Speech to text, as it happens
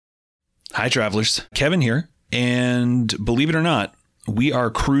Hi, travelers. Kevin here. And believe it or not, we are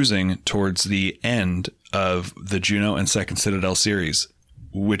cruising towards the end of the Juno and Second Citadel series,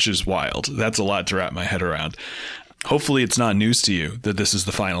 which is wild. That's a lot to wrap my head around. Hopefully it's not news to you that this is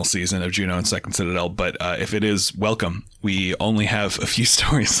the final season of Juno and Second Citadel, but if it is, welcome. We only have a few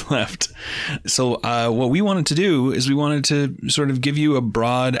stories left. So what we wanted to do is we wanted to sort of give you a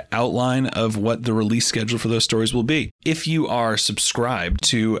broad outline of what the release schedule for those stories will be. If you are subscribed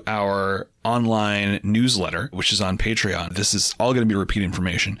to our online newsletter, which is on Patreon, this is all going to be repeat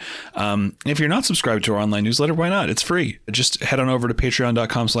information. If you're not subscribed to our online newsletter, why not? It's free. Just head on over to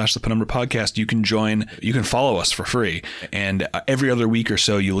patreon.com/the Penumbra Podcast. You can follow us for free. And every other week or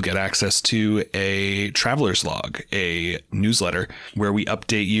so, you will get access to a traveler's log, a newsletter where we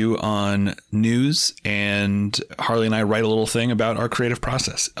update you on news, and Harley and I write a little thing about our creative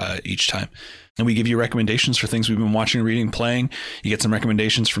process each time. And we give you recommendations for things we've been watching, reading, playing. You get some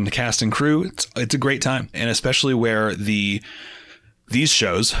recommendations from the cast and crew. It's a great time. And especially where these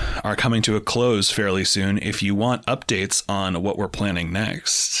shows are coming to a close fairly soon. If you want updates on what we're planning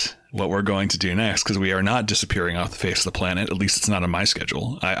next, what we're going to do next, because we are not disappearing off the face of the planet. At least it's not on my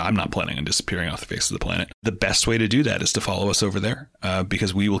schedule. I'm not planning on disappearing off the face of the planet. The best way to do that is to follow us over there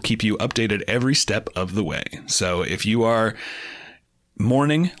because we will keep you updated every step of the way. So if you are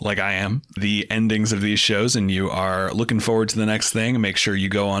mourning, like I am, the endings of these shows, and you are looking forward to the next thing, make sure you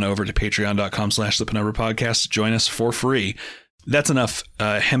go on over to patreon.com/the Penumbra Podcast to join us for free. That's enough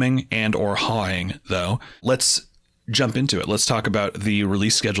hemming and or hawing, though. Let's jump into it. Let's talk about the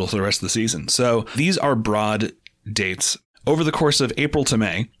release schedule for the rest of the season. So these are broad dates. Over the course of April to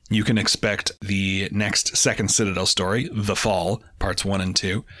May, you can expect the next Second Citadel story, The Fall, parts 1 and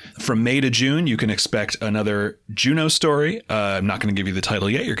 2. From May to June, you can expect another Juno story. I'm not going to give you the title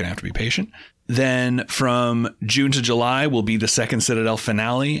yet. You're going to have to be patient. Then from June to July will be the Second Citadel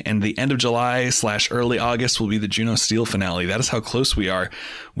finale, and the end of July/early August will be the Juno Steel finale. That is how close we are.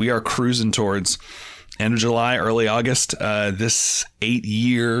 We are cruising towards end of July, early August. This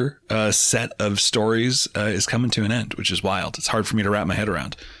 8-year set of stories is coming to an end, which is wild. It's hard for me to wrap my head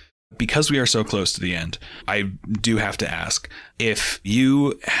around. Because we are so close to the end, I do have to ask if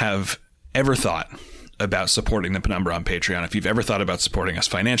you have ever thought about supporting the Penumbra on Patreon, if you've ever thought about supporting us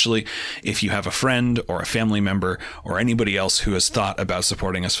financially, if you have a friend or a family member or anybody else who has thought about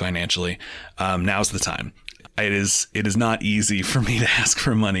supporting us financially, now's the time. It is not easy for me to ask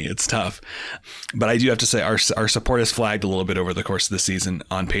for money. It's tough. But I do have to say our support has flagged a little bit over the course of the season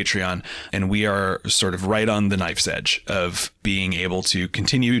on Patreon, and we are sort of right on the knife's edge of being able to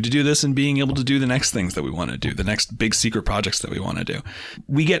continue to do this and being able to do the next things that we want to do, the next big secret projects that we want to do.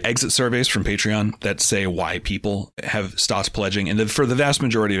 We get exit surveys from Patreon that say why people have stopped pledging. And for the vast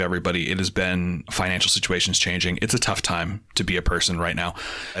majority of everybody, it has been financial situations changing. It's a tough time to be a person right now.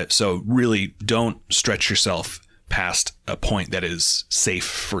 So really don't stretch yourself past a point that is safe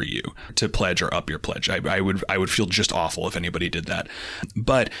for you to pledge or up your pledge. I would feel just awful if anybody did that.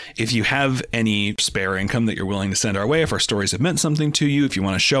 But if you have any spare income that you're willing to send our way, if our stories have meant something to you, if you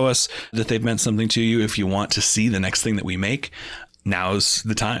want to show us that they've meant something to you, if you want to see the next thing that we make, now's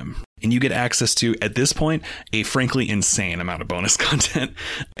the time. And you get access to, at this point, a frankly insane amount of bonus content.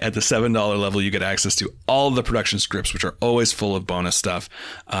 At the $7 level, you get access to all of the production scripts, which are always full of bonus stuff,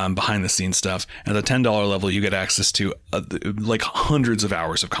 behind the scenes stuff. And at the $10 level, you get access to like hundreds of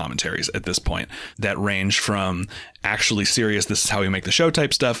hours of commentaries at this point that range from actually serious, this is how we make the show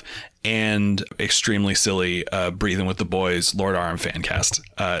type stuff, and extremely silly, Breathing with the Boys, Lord Arm fancast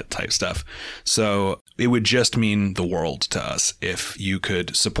type stuff. So it would just mean the world to us if you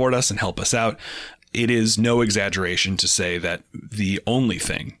could support us and help us out. It is no exaggeration to say that the only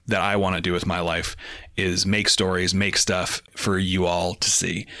thing that I want to do with my life is make stories, make stuff for you all to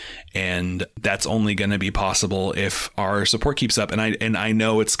see. And that's only going to be possible if our support keeps up. And I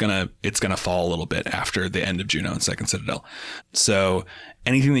know it's going to fall a little bit after the end of Juno and Second Citadel. So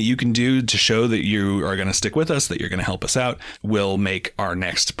anything that you can do to show that you are going to stick with us, that you're going to help us out, will make our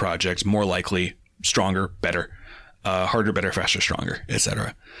next project more likely, stronger, better. Harder, better, faster, stronger,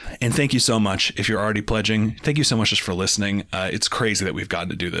 etc. And thank you so much if you're already pledging. Thank you so much just for listening. It's crazy that we've gotten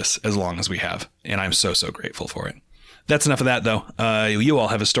to do this as long as we have, and I'm so grateful for it. That's enough of that, though. You all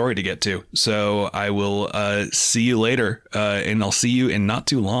have a story to get to, so I will see you later, and I'll see you in not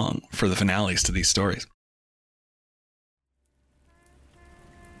too long for the finales to these stories.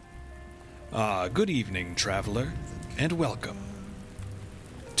 Good evening, traveler, and welcome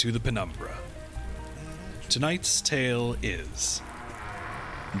to the Penumbra. Tonight's tale is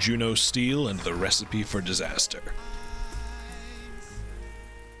Juno Steel and the Recipe for Disaster.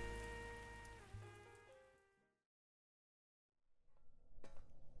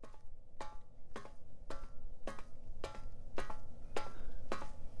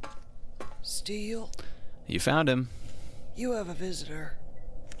 Steele? You found him. You have a visitor.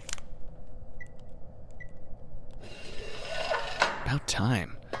 About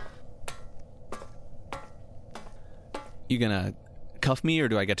time. You gonna cuff me, or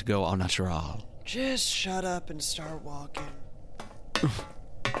do I get to go au natural? Just shut up and start walking.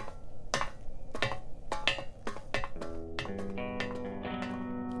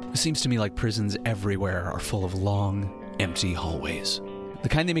 It seems to me like prisons everywhere are full of long, empty hallways. The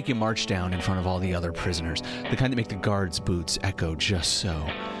kind they make you march down in front of all the other prisoners. The kind that make the guards' boots echo just so.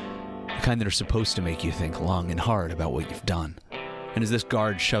 The kind that are supposed to make you think long and hard about what you've done. And as this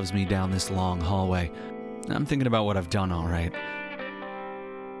guard shoves me down this long hallway, I'm thinking about what I've done, all right.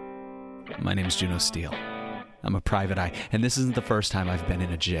 My name's Juno Steele. I'm a private eye, and this isn't the first time I've been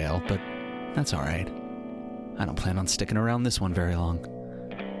in a jail, but that's all right. I don't plan on sticking around this one very long.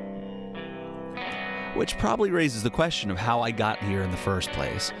 Which probably raises the question of how I got here in the first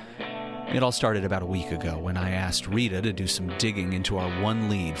place. It all started about a week ago when I asked Rita to do some digging into our one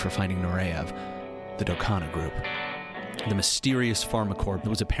lead for finding Nureyev, the Dokana Group. The mysterious pharmacorp that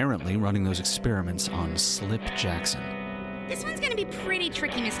was apparently running those experiments on Slip Jackson. This one's gonna be pretty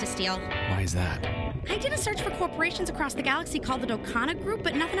tricky, Mr. Steele. Why is that? I did a search for corporations across the galaxy called the Dokana Group,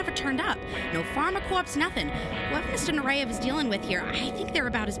 but nothing ever turned up. No pharmacorps, nothing. Whoever Mr. Nureyev is dealing with here, I think they're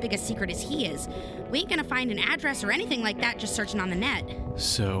about as big a secret as he is. We ain't gonna find an address or anything like that just searching on the net.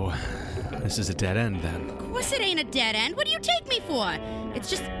 So, this is a dead end then? Of course it ain't a dead end. What do you take me for? It's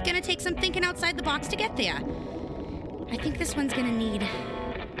just gonna take some thinking outside the box to get there. I think this one's gonna need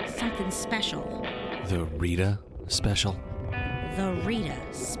something special. The Rita special? The Rita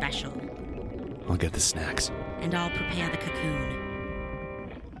special. I'll get the snacks. And I'll prepare the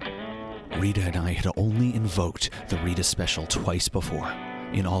cocoon. Rita and I had only invoked the Rita special twice before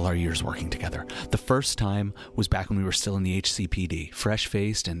in all our years working together. The first time was back when we were still in the HCPD,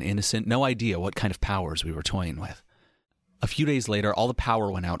 fresh-faced and innocent, no idea what kind of powers we were toying with. A few days later, all the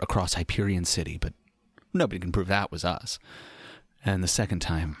power went out across Hyperion City, but nobody can prove that was us. And the second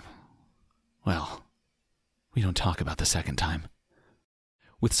time, well, we don't talk about the second time.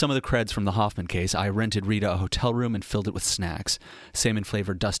 With some of the creds from the Hoffman case, I rented Rita a hotel room and filled it with snacks.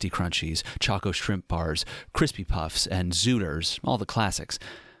 Salmon-flavored Dusty Crunchies, Choco Shrimp Bars, Crispy Puffs, and Zooters, all the classics.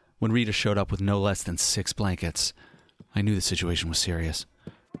 When Rita showed up with no less than 6 blankets, I knew the situation was serious.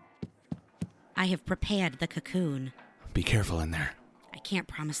 I have prepared the cocoon. Be careful in there. I can't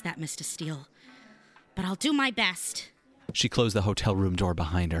promise that, Mr. Steele. But I'll do my best. She closed the hotel room door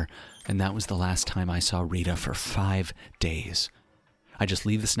behind her, and that was the last time I saw Rita for 5 days. I just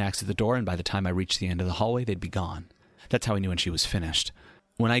leave the snacks at the door, and by the time I reached the end of the hallway, they'd be gone. That's how I knew when she was finished.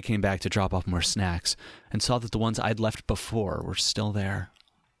 When I came back to drop off more snacks and saw that the ones I'd left before were still there.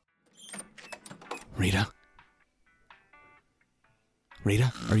 Rita?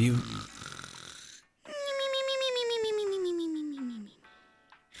 Rita, are you...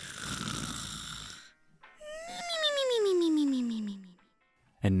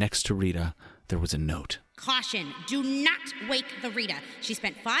 And next to Rita, there was a note. Caution, do not wake the Rita. She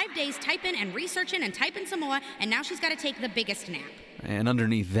spent 5 days typing and researching and typing some more, and now she's got to take the biggest nap. And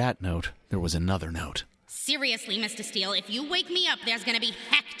underneath that note, there was another note. Seriously, Mr. Steele, if you wake me up, there's going to be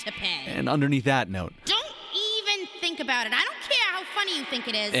heck to pay. And underneath that note... Don't even think about it. I don't care how funny you think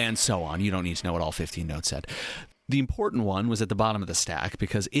it is. And so on. You don't need to know what all 15 notes said. The important one was at the bottom of the stack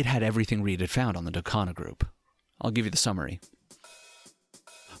because it had everything Rita had found on the Dokana Group. I'll give you the summary.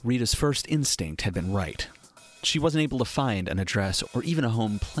 Rita's first instinct had been right. She wasn't able to find an address or even a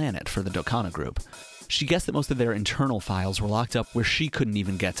home planet for the Dokana Group. She guessed that most of their internal files were locked up where she couldn't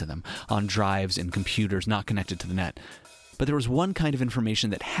even get to them, on drives and computers not connected to the net. But there was one kind of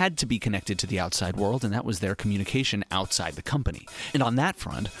information that had to be connected to the outside world, and that was their communication outside the company. And on that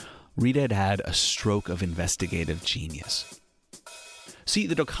front, Rita had had a stroke of investigative genius. See,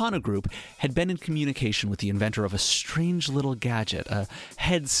 the Dokana Group had been in communication with the inventor of a strange little gadget, a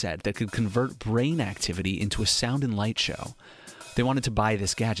headset that could convert brain activity into a sound and light show. They wanted to buy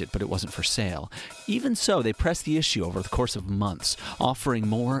this gadget, but it wasn't for sale. Even so, they pressed the issue over the course of months, offering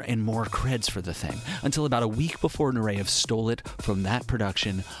more and more creds for the thing, until about a week before Nureyev stole it from that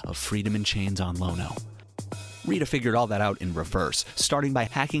production of Freedom in Chains on Lono. Rita figured all that out in reverse, starting by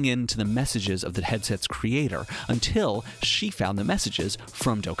hacking into the messages of the headset's creator until she found the messages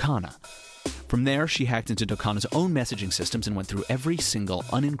from Dokana. From there, she hacked into Dokana's own messaging systems and went through every single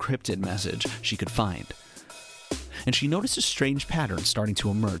unencrypted message she could find. And she noticed a strange pattern starting to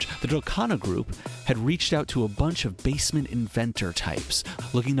emerge. The Dokana Group had reached out to a bunch of basement inventor types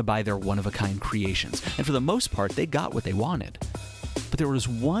looking to buy their one-of-a-kind creations, and for the most part, they got what they wanted. But there was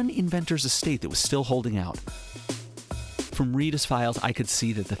one inventor's estate that was still holding out. From Rita's files, I could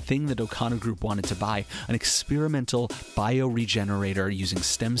see that the thing the Docana Group wanted to buy, an experimental bioregenerator using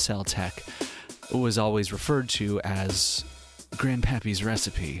stem cell tech, was always referred to as Grandpappy's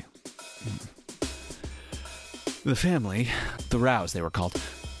recipe. The family, the Rows they were called,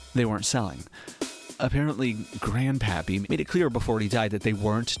 they weren't selling. Apparently, Grandpappy made it clear before he died that they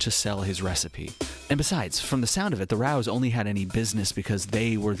weren't to sell his recipe. And besides, from the sound of it, the Rows only had any business because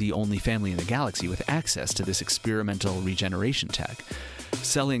they were the only family in the galaxy with access to this experimental regeneration tech.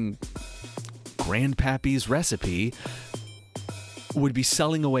 Selling Grandpappy's recipe would be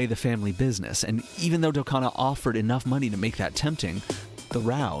selling away the family business, and even though Docana offered enough money to make that tempting, the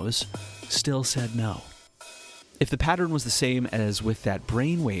Rows still said no. If the pattern was the same as with that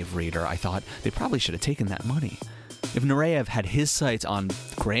brainwave reader, I thought they probably should have taken that money. If Nureyev had his sights on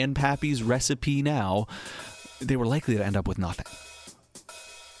Grandpappy's recipe now, they were likely to end up with nothing.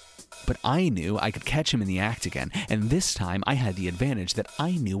 But I knew I could catch him in the act again, and this time I had the advantage that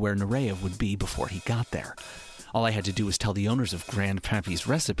I knew where Nureyev would be before he got there. All I had to do was tell the owners of Grandpappy's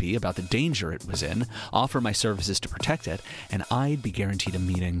recipe about the danger it was in, offer my services to protect it, and I'd be guaranteed a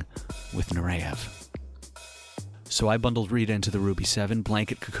meeting with Nureyev. So I bundled Rita into the Ruby 7,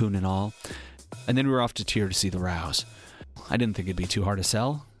 blanket, cocoon, and all, and then we were off to Tyr to see the Rows. I didn't think it'd be too hard to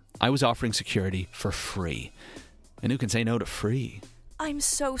sell. I was offering security for free. And who can say no to free? I'm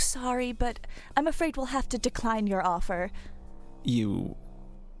so sorry, but I'm afraid we'll have to decline your offer. You...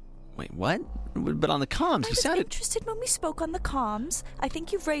 Wait, what? But on the comms, you sounded... I was interested when we spoke on the comms. I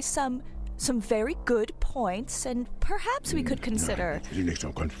think you've raised some very good points, and perhaps we could consider...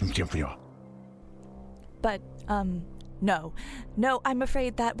 But, no. No, I'm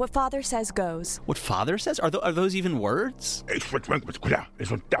afraid that what Father says goes. What Father says? Are those even words?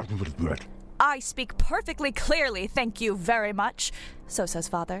 I speak perfectly clearly, thank you very much. So says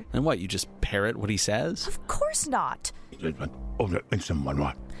Father. And what, you just parrot what he says? Of course not.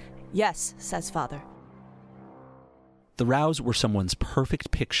 Yes, says Father. The Rows were someone's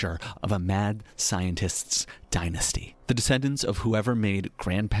perfect picture of a mad scientist's dynasty. The descendants of whoever made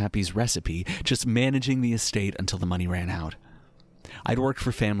Grandpappy's recipe, just managing the estate until the money ran out. I'd worked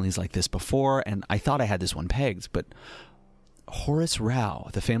for families like this before, and I thought I had this one pegged, but Horace Rao,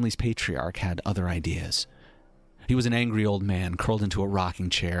 the family's patriarch, had other ideas. He was an angry old man, curled into a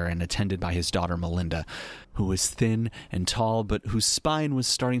rocking chair and attended by his daughter Melinda, who was thin and tall, but whose spine was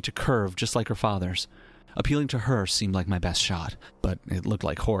starting to curve just like her father's. Appealing to her seemed like my best shot, but it looked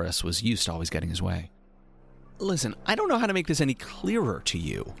like Horace was used to always getting his way. Listen, I don't know how to make this any clearer to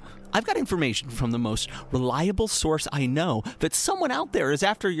you. I've got information from the most reliable source I know that someone out there is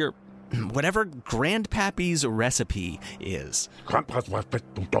after your... whatever Grandpappy's recipe is.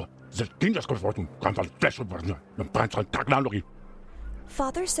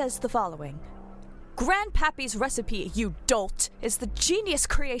 Father says the following. Grandpappy's recipe, you dolt, is the genius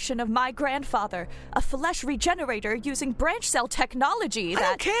creation of my grandfather, a flesh regenerator using branch cell technology that... I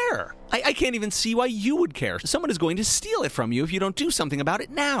don't care. I can't even see why you would care. Someone is going to steal it from you if you don't do something about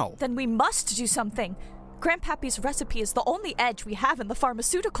it now. Then we must do something. Grandpappy's recipe is the only edge we have in the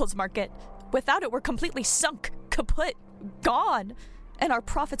pharmaceuticals market. Without it, we're completely sunk, kaput, gone. And our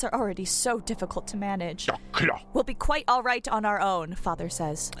profits are already so difficult to manage. We'll be quite all right on our own, Father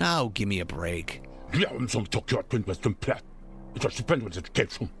says. Oh, give me a break.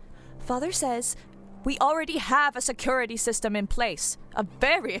 Father says, we already have a security system in place, a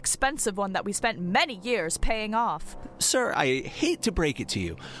very expensive one that we spent many years paying off. Sir, I hate to break it to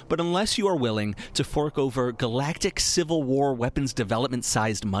you, but unless you are willing to fork over galactic Civil War weapons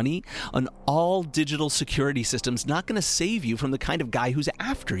development-sized money, an all-digital security system's not going to save you from the kind of guy who's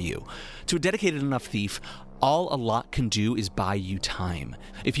after you. To a dedicated enough thief, all a lot can do is buy you time.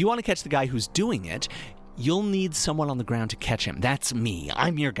 If you want to catch the guy who's doing it, you'll need someone on the ground to catch him. That's me.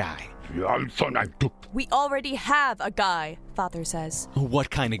 I'm your guy. We already have a guy, Father says. What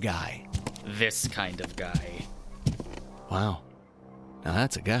kind of guy? This kind of guy. Wow. Now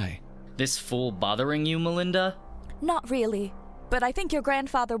that's a guy. This fool bothering you, Melinda? Not really, but I think your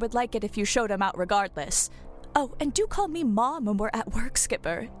grandfather would like it if you showed him out regardless. Oh, and do call me Mom when we're at work,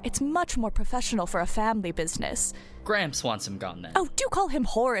 Skipper. It's much more professional for a family business. Gramps wants him gone then. Oh, do call him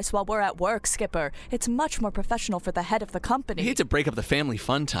Horace while we're at work, Skipper. It's much more professional for the head of the company. I hate to break up the family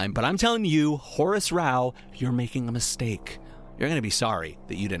fun time, but I'm telling you, Horace Rao, you're making a mistake. You're going to be sorry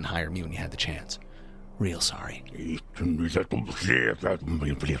that you didn't hire me when you had the chance. Real sorry.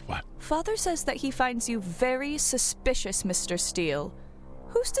 Father says that he finds you very suspicious, Mr. Steele.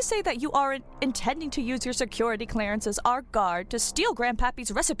 Who's to say that you aren't intending to use your security clearance as our guard to steal Grandpappy's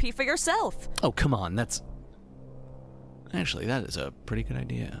recipe for yourself? Oh, come on, that's... Actually, that is a pretty good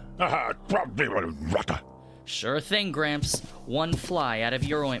idea. Sure thing, Gramps. One fly out of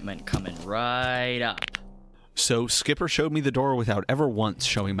your ointment coming right up. So Skipper showed me the door without ever once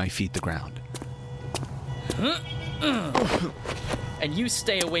showing my feet the ground. And you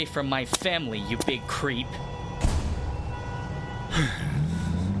stay away from my family, you big creep.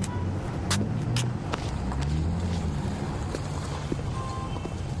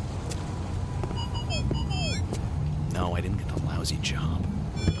 No, I didn't get a lousy job.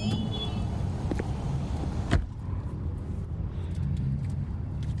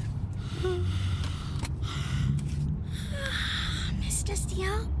 Mr.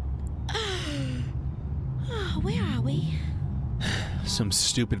 Steele? Oh, where are we? Some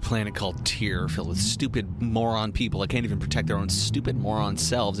stupid planet called Tyr, filled with stupid moron people that can't even protect their own stupid moron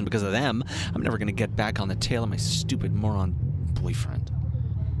selves, and because of them, I'm never going to get back on the tail of my stupid moron boyfriend.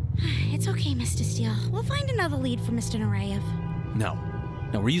 It's okay, Mr. Steele. We'll find another lead for Mr. Nureyev. No,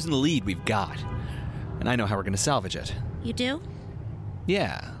 we're using the lead we've got, and I know how we're going to salvage it. You do?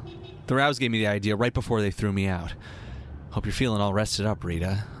 Yeah, the Rouse gave me the idea right before they threw me out. Hope you're feeling all rested up,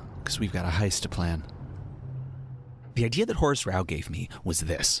 Rita, because we've got a heist to plan. The idea that Horace Rao gave me was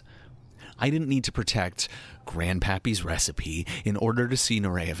this. I didn't need to protect Grandpappy's recipe in order to see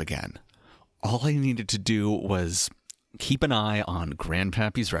Nureyev again. All I needed to do was keep an eye on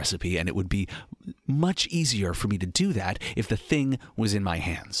Grandpappy's recipe, and it would be much easier for me to do that if the thing was in my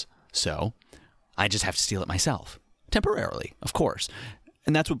hands. So, I just have to steal it myself. Temporarily, of course.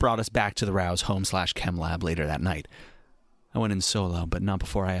 And that's what brought us back to the Rouse home/chem lab later that night. I went in solo, but not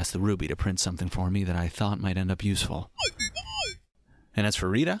before I asked the Ruby to print something for me that I thought might end up useful. And as for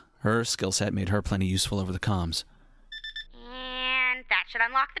Rita, her skill set made her plenty useful over the comms. And that should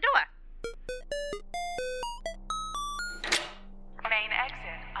unlock the door. Main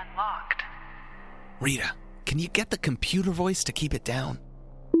exit unlocked. Rita, can you get the computer voice to keep it down?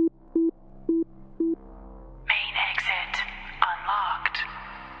 Main exit unlocked.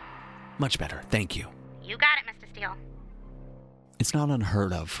 Much better, thank you. You got it, Mr. Steele. It's not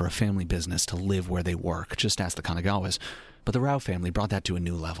unheard of for a family business to live where they work, just ask the Kanagawas, but the Rao family brought that to a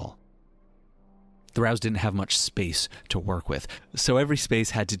new level. The Raos didn't have much space to work with, so every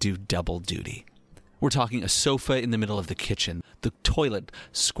space had to do double duty. We're talking a sofa in the middle of the kitchen, the toilet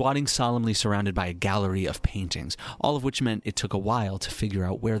squatting solemnly surrounded by a gallery of paintings, all of which meant it took a while to figure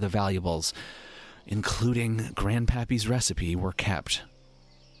out where the valuables, including Grandpappy's recipe, were kept.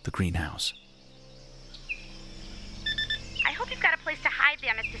 The greenhouse. I hope you've got a place to hide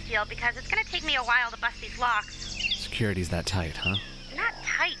there, Mr. Steele, because it's going to take me a while to bust these locks. Security's that tight, huh? Not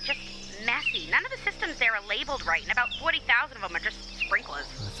tight, just messy. None of the systems there are labeled right, and about 40,000 of them are just sprinklers.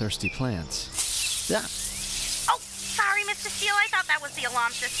 Thirsty plants. Yeah. Oh, sorry, Mr. Steele. I thought that was the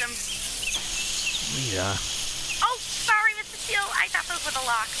alarm system. Rita. Oh, sorry, Mr. Steele. I thought those were the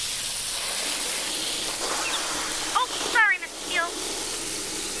locks. Oh, sorry, Mr. Steele.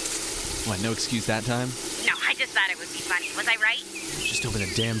 What, no excuse that time? No, I just thought it would be funny. Was I right? Just open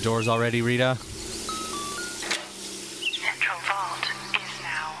the damn doors already, Rita. Central vault is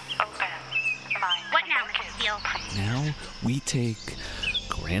now open. What now, Mr. Steele? Now we take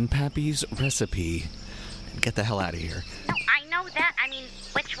Grandpappy's recipe and get the hell out of here. No, I know that. I mean,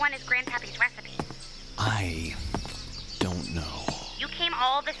 which one is Grandpappy's recipe? I don't know. You came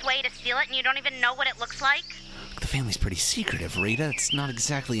all this way to steal it and you don't even know what it looks like? The family's pretty secretive, Rita. It's not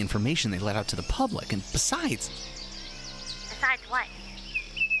exactly information they let out to the public. And besides... Besides what?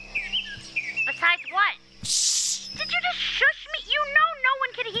 Besides what? Shh! Did you just shush me? You know no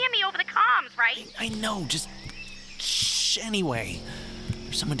one can hear me over the comms, right? I know, just... Shh, anyway.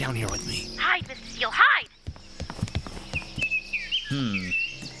 There's someone down here with me. Hide, Mr. Steele, hide!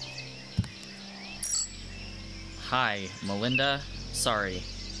 Hi, Melinda. Sorry.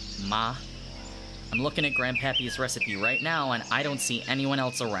 Ma. I'm looking at Grandpappy's recipe right now, and I don't see anyone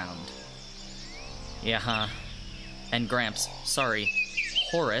else around. Yeah, huh. And Gramps, sorry.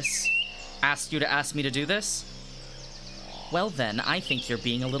 Horace asked you to ask me to do this? Well then, I think you're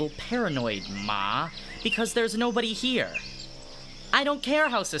being a little paranoid, Ma, because there's nobody here. I don't care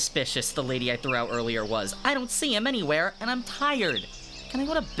how suspicious the lady I threw out earlier was. I don't see him anywhere, and I'm tired. Can I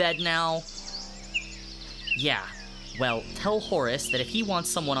go to bed now? Yeah. Well, tell Horace that if he wants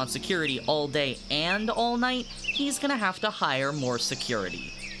someone on security all day and all night, he's gonna have to hire more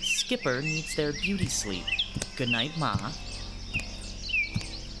security. Skipper needs their beauty sleep. Good night, Ma.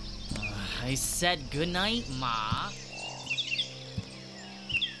 I said good night, Ma.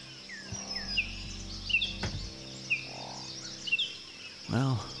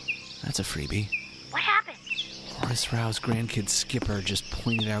 Well, that's a freebie. What happened? Horace Rao's grandkid Skipper just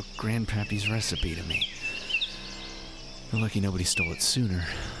pointed out Grandpappy's recipe to me. You're lucky nobody stole it sooner.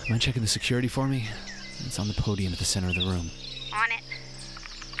 Mind checking the security for me? It's on the podium at the center of the room. On it.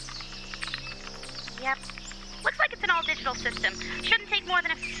 Yep. Looks like it's an all-digital system. Shouldn't take more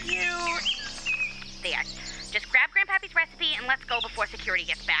than a few... There. Just grab Grandpappy's recipe and let's go before security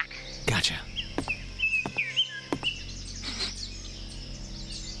gets back. Gotcha.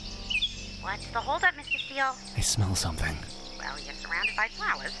 What's the holdup, Mr. Steele? I smell something. Well, you're surrounded by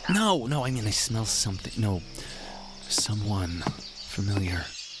flowers, so... No, I mean I smell something. No, someone familiar.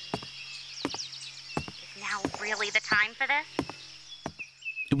 Is now really the time for this?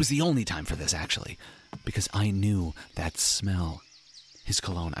 It was the only time for this, actually, because I knew that smell. His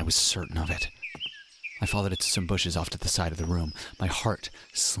cologne, I was certain of it. I followed it to some bushes off to the side of the room. My heart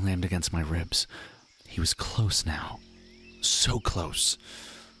slammed against my ribs. He was close now. So close.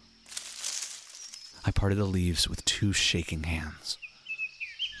 I parted the leaves with 2 shaking hands.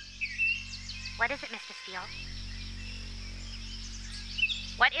 What is it, Mr. Steele?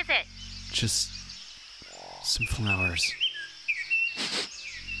 What is it? Just some flowers.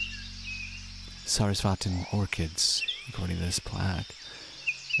 Sarasvatan orchids, according to this plaque.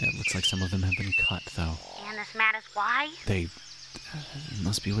 It looks like some of them have been cut, though. And this matters why? It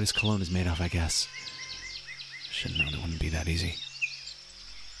must be what his cologne is made of, I guess. Should have known it wouldn't be that easy.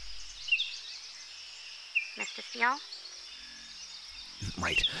 Mr. Steele?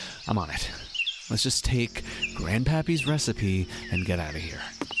 Right, I'm on it. Let's just take Grandpappy's recipe and get out of here.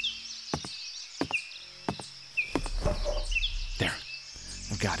 There.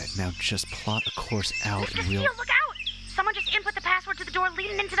 I've got it. Now just plot a course out Mr. and we'll... Steele, look out! Someone just input the password to the door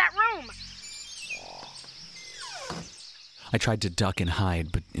leading into that room. I tried to duck and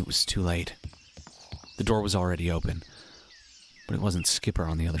hide, but it was too late. The door was already open, but it wasn't Skipper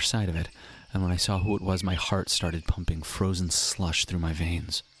on the other side of it, and when I saw who it was, my heart started pumping frozen slush through my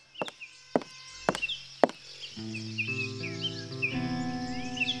veins.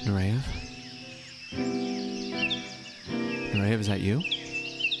 Nureyev? Nureyev, is that you?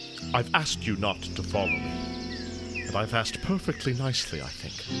 I've asked you not to follow me. And I've asked perfectly nicely, I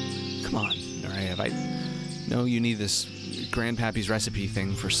think. Come on, Nureyev. I know you need this Grandpappy's recipe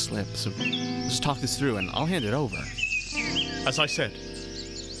thing for slip, so just talk this through and I'll hand it over. As I said,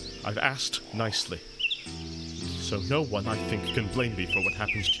 I've asked nicely. So no one, I think, can blame me for what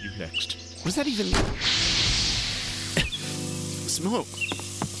happens to you next. What does that even... Smoke.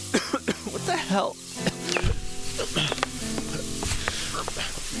 What the hell?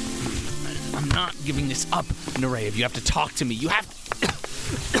 I'm not giving this up, Nureyev. You have to talk to me. You have to...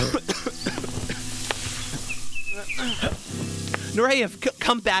 Nureyev,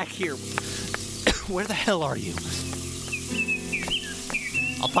 come back here. Where the hell are you?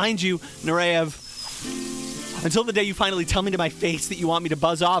 I'll find you, Nureyev. Until the day you finally tell me to my face that you want me to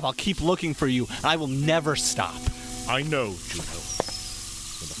buzz off, I'll keep looking for you, and I will never stop. I know, Juno.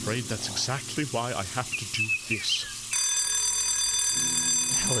 I'm afraid that's exactly why I have to do this. What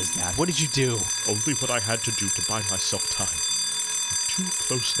the hell is that? What did you do? Only what I had to do to buy myself time. I'm too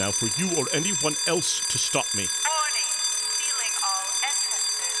close now for you or anyone else to stop me. Warning. Sealing all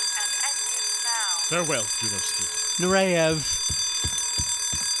entrances and exits now. Farewell, Juno Steele. Nureyev.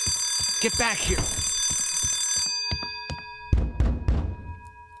 Get back here.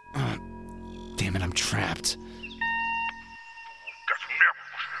 Damn it, I'm trapped.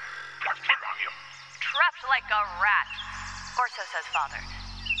 Trapped like a rat. Or so says Father.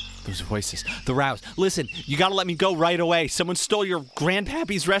 Those voices. The rows. Listen, you gotta let me go right away. Someone stole your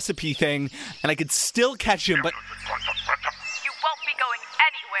Grandpappy's recipe thing, and I could still catch him, but... You won't be going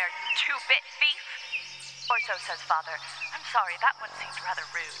anywhere, you two-bit thief. Or so says Father. I'm sorry, that one seemed rather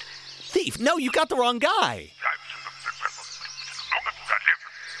rude. Thief? No, you got the wrong guy. You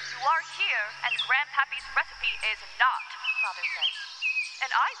are here, and Grandpappy's recipe is not, Father says.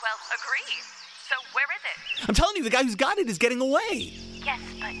 And I, well, agree. So where is it? I'm telling you, the guy who's got it is getting away. Yes,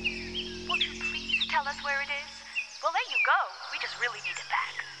 but won't you please tell us where it is? We'll let you go. We just really need it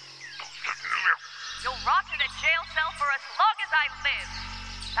back. You'll rot in a jail cell for as long as I live.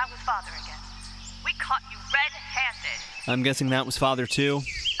 That was Father again. We caught you red-handed. I'm guessing that was Father, too.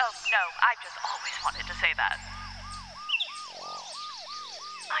 Oh, no, I just always wanted to say that.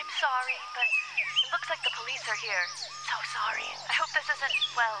 I'm sorry, but it looks like the police are here. So sorry. I hope this isn't,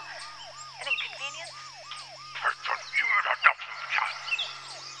 well, an inconvenience?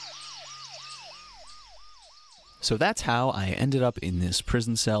 So that's how I ended up in this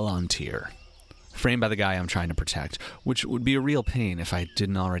prison cell on tier, framed by the guy I'm trying to protect, which would be a real pain if I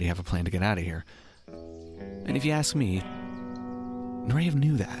didn't already have a plan to get out of here. And if you ask me, Nureyev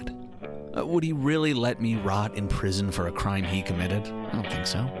knew that. Would he really let me rot in prison for a crime he committed? I don't think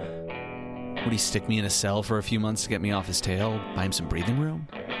so. Would he stick me in a cell for a few months to get me off his tail, buy him some breathing room?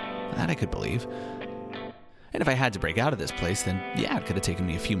 That I could believe. And if I had to break out of this place, then yeah, it could have taken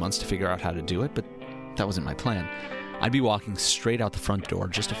me a few months to figure out how to do it, but that wasn't my plan. I'd be walking straight out the front door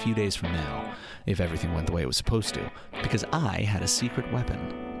just a few days from now, if everything went the way it was supposed to, because I had a secret weapon.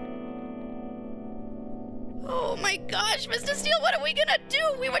 Oh my gosh, Mr. Steele, what are we gonna do?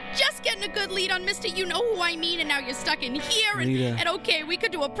 We were just getting a good lead on Mr. You Know Who I Mean, and now you're stuck in here. And okay, we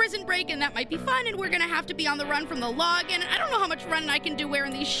could do a prison break, and that might be fun, and we're gonna have to be on the run from the law again. And I don't know how much running I can do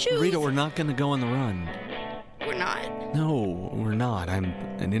wearing these shoes. Rita, we're not gonna go on the run. We're not? No, we're not. I'm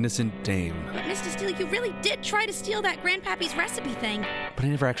an innocent dame. But Mr. Steele, you really did try to steal that Grandpappy's recipe thing. But I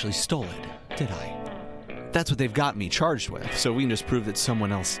never actually stole it, did I? That's what they've got me charged with, so we can just prove that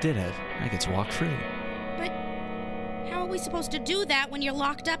someone else did it. I get to walk free. But how are we supposed to do that when you're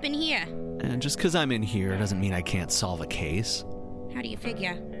locked up in here? And just because I'm in here doesn't mean I can't solve a case. How do you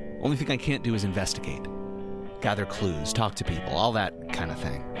figure? Only thing I can't do is investigate. Gather clues, talk to people, all that kind of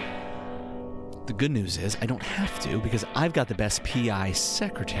thing. The good news is I don't have to because I've got the best PI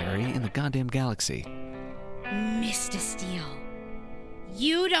secretary in the goddamn galaxy. Mr. Steele,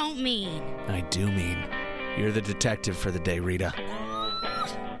 you don't mean... I do mean. You're the detective for the day, Rita.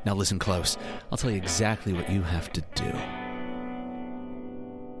 Now listen close. I'll tell you exactly what you have to do.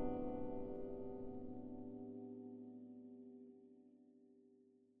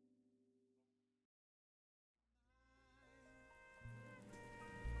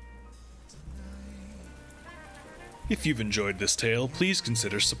 If you've enjoyed this tale, please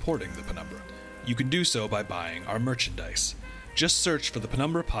consider supporting the Penumbra. You can do so by buying our merchandise. Just search for the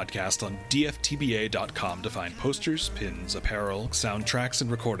Penumbra Podcast on dftba.com to find posters, pins, apparel, soundtracks, and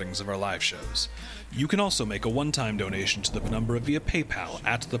recordings of our live shows. You can also make a one-time donation to the Penumbra via PayPal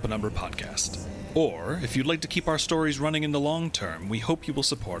at the Penumbra Podcast. Or, if you'd like to keep our stories running in the long term, we hope you will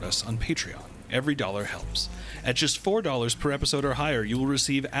support us on Patreon. Every dollar helps. At just $4 per episode or higher, you will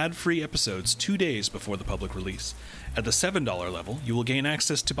receive ad-free episodes 2 days before the public release. At the $7 level, you will gain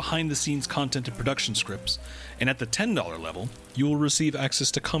access to behind-the-scenes content and production scripts. And at the $10 level, you will receive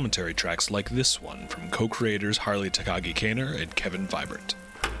access to commentary tracks like this one from co-creators Harley Takagi-Kaner and Kevin Vibert.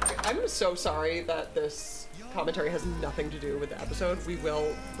 I'm so sorry that this commentary has nothing to do with the episode. We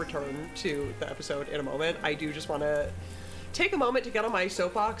will return to the episode in a moment. I do just want to take a moment to get on my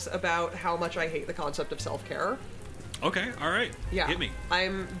soapbox about how much I hate the concept of self-care. Okay, all right. Yeah. Hit me.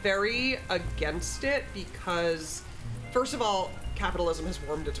 I'm very against it because, first of all, capitalism has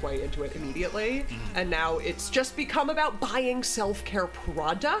wormed its way into it immediately, and now it's just become about buying self-care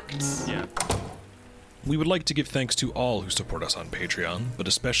products. Yeah. We would like to give thanks to all who support us on Patreon, but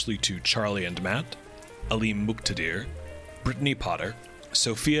especially to Charlie and Matt, Aleem Muqtadir, Brittany Potter,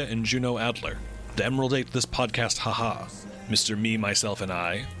 Sophia and Juno Adler, The Emerald Ate This Podcast Haha, Mr. Me, Myself, and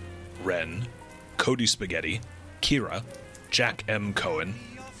I, Ren, Cody Spaghetti, Kira, Jack M. Cohen,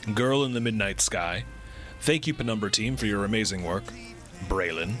 Girl in the Midnight Sky. Thank you, Penumbra Team, for your amazing work.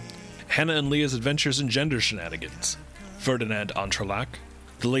 Braylon, Hannah and Leah's Adventures in Gender Shenanigans, Ferdinand Entrelac,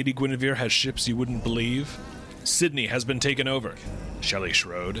 The Lady Guinevere Has Ships You Wouldn't Believe, Sydney Has Been Taken Over, Shelley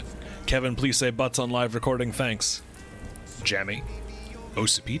Schroed, Kevin Please Say Butts on Live Recording Thanks, Jammy,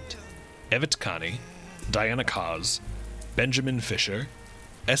 Osipit, Evet Kani, Diana Cause, Benjamin Fisher,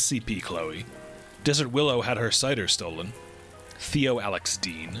 SCP Chloe, Desert Willow Had Her Cider Stolen, Theo Alex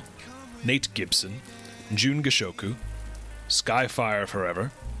Dean, Nate Gibson, June Gashoku, Skyfire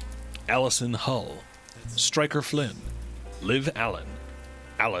Forever, Allison Hull, Striker Flynn, Liv Allen,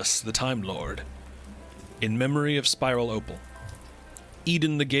 Alice the Time Lord, In Memory of Spiral Opal,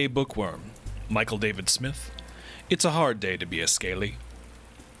 Eden the Gay Bookworm, Michael David Smith, It's a Hard Day to Be a Scaly,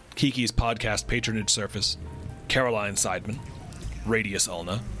 Kiki's Podcast Patronage Surface, Caroline Seidman, Radius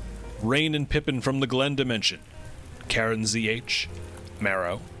Ulna, Rain and Pippin from the Glen Dimension, Karen ZH,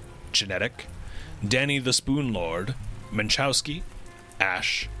 Marrow, Genetic, Danny the Spoon Lord, Menchowski,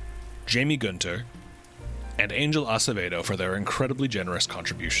 Ash, Jamie Gunter, and Angel Acevedo for their incredibly generous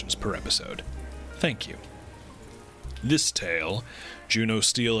contributions per episode. Thank you. This tale, Juno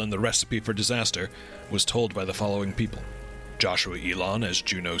Steele and the Recipe for Disaster, was told by the following people: Joshua Elon as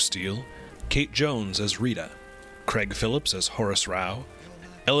Juno Steele, Kate Jones as Rita, Craig Phillips as Horace Rao,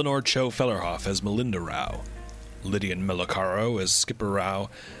 Eleanor Cho Fellerhoff as Melinda Rao, Lydian Melocaro as Skipper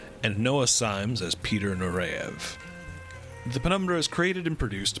Rao, and Noah Symes as Peter Nureyev. The Penumbra is created and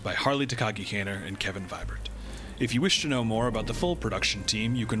produced by Harley Takagi-Kaner and Kevin Vibert. If you wish to know more about the full production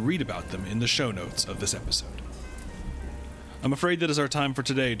team, you can read about them in the show notes of this episode. I'm afraid that is our time for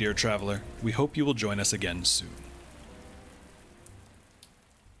today, dear traveler. We hope you will join us again soon.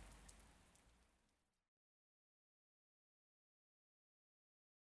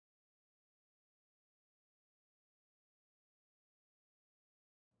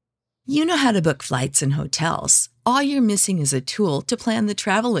 You know how to book flights and hotels. All you're missing is a tool to plan the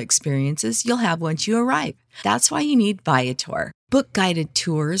travel experiences you'll have once you arrive. That's why you need Viator. Book guided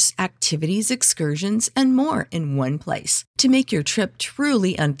tours, activities, excursions, and more in one place to make your trip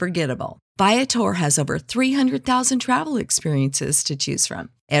truly unforgettable. Viator has over 300,000 travel experiences to choose from.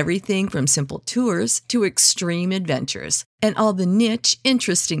 Everything from simple tours to extreme adventures and all the niche,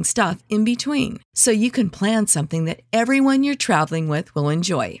 interesting stuff in between. So you can plan something that everyone you're traveling with will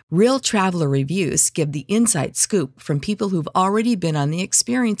enjoy. Real traveler reviews give the inside scoop from people who've already been on the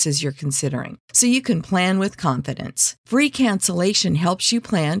experiences you're considering. So you can plan with confidence. Free cancellation helps you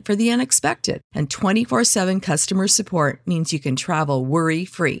plan for the unexpected. And 24/7 customer support means you can travel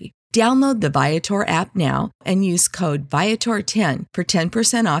worry-free. Download the Viator app now and use code Viator10 for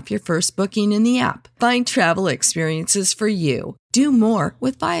 10% off your first booking in the app. Find travel experiences for you. Do more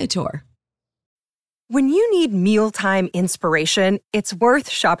with Viator. When you need mealtime inspiration, it's worth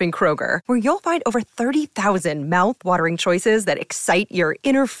shopping Kroger, where you'll find over 30,000 mouth-watering choices that excite your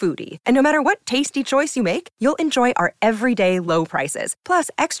inner foodie. And no matter what tasty choice you make, you'll enjoy our everyday low prices, plus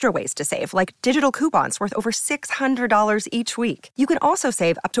extra ways to save, like digital coupons worth over $600 each week. You can also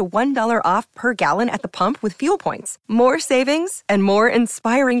save up to $1 off per gallon at the pump with fuel points. More savings and more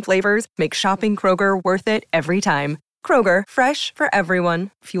inspiring flavors make shopping Kroger worth it every time. Kroger, fresh for everyone.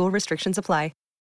 Fuel restrictions apply.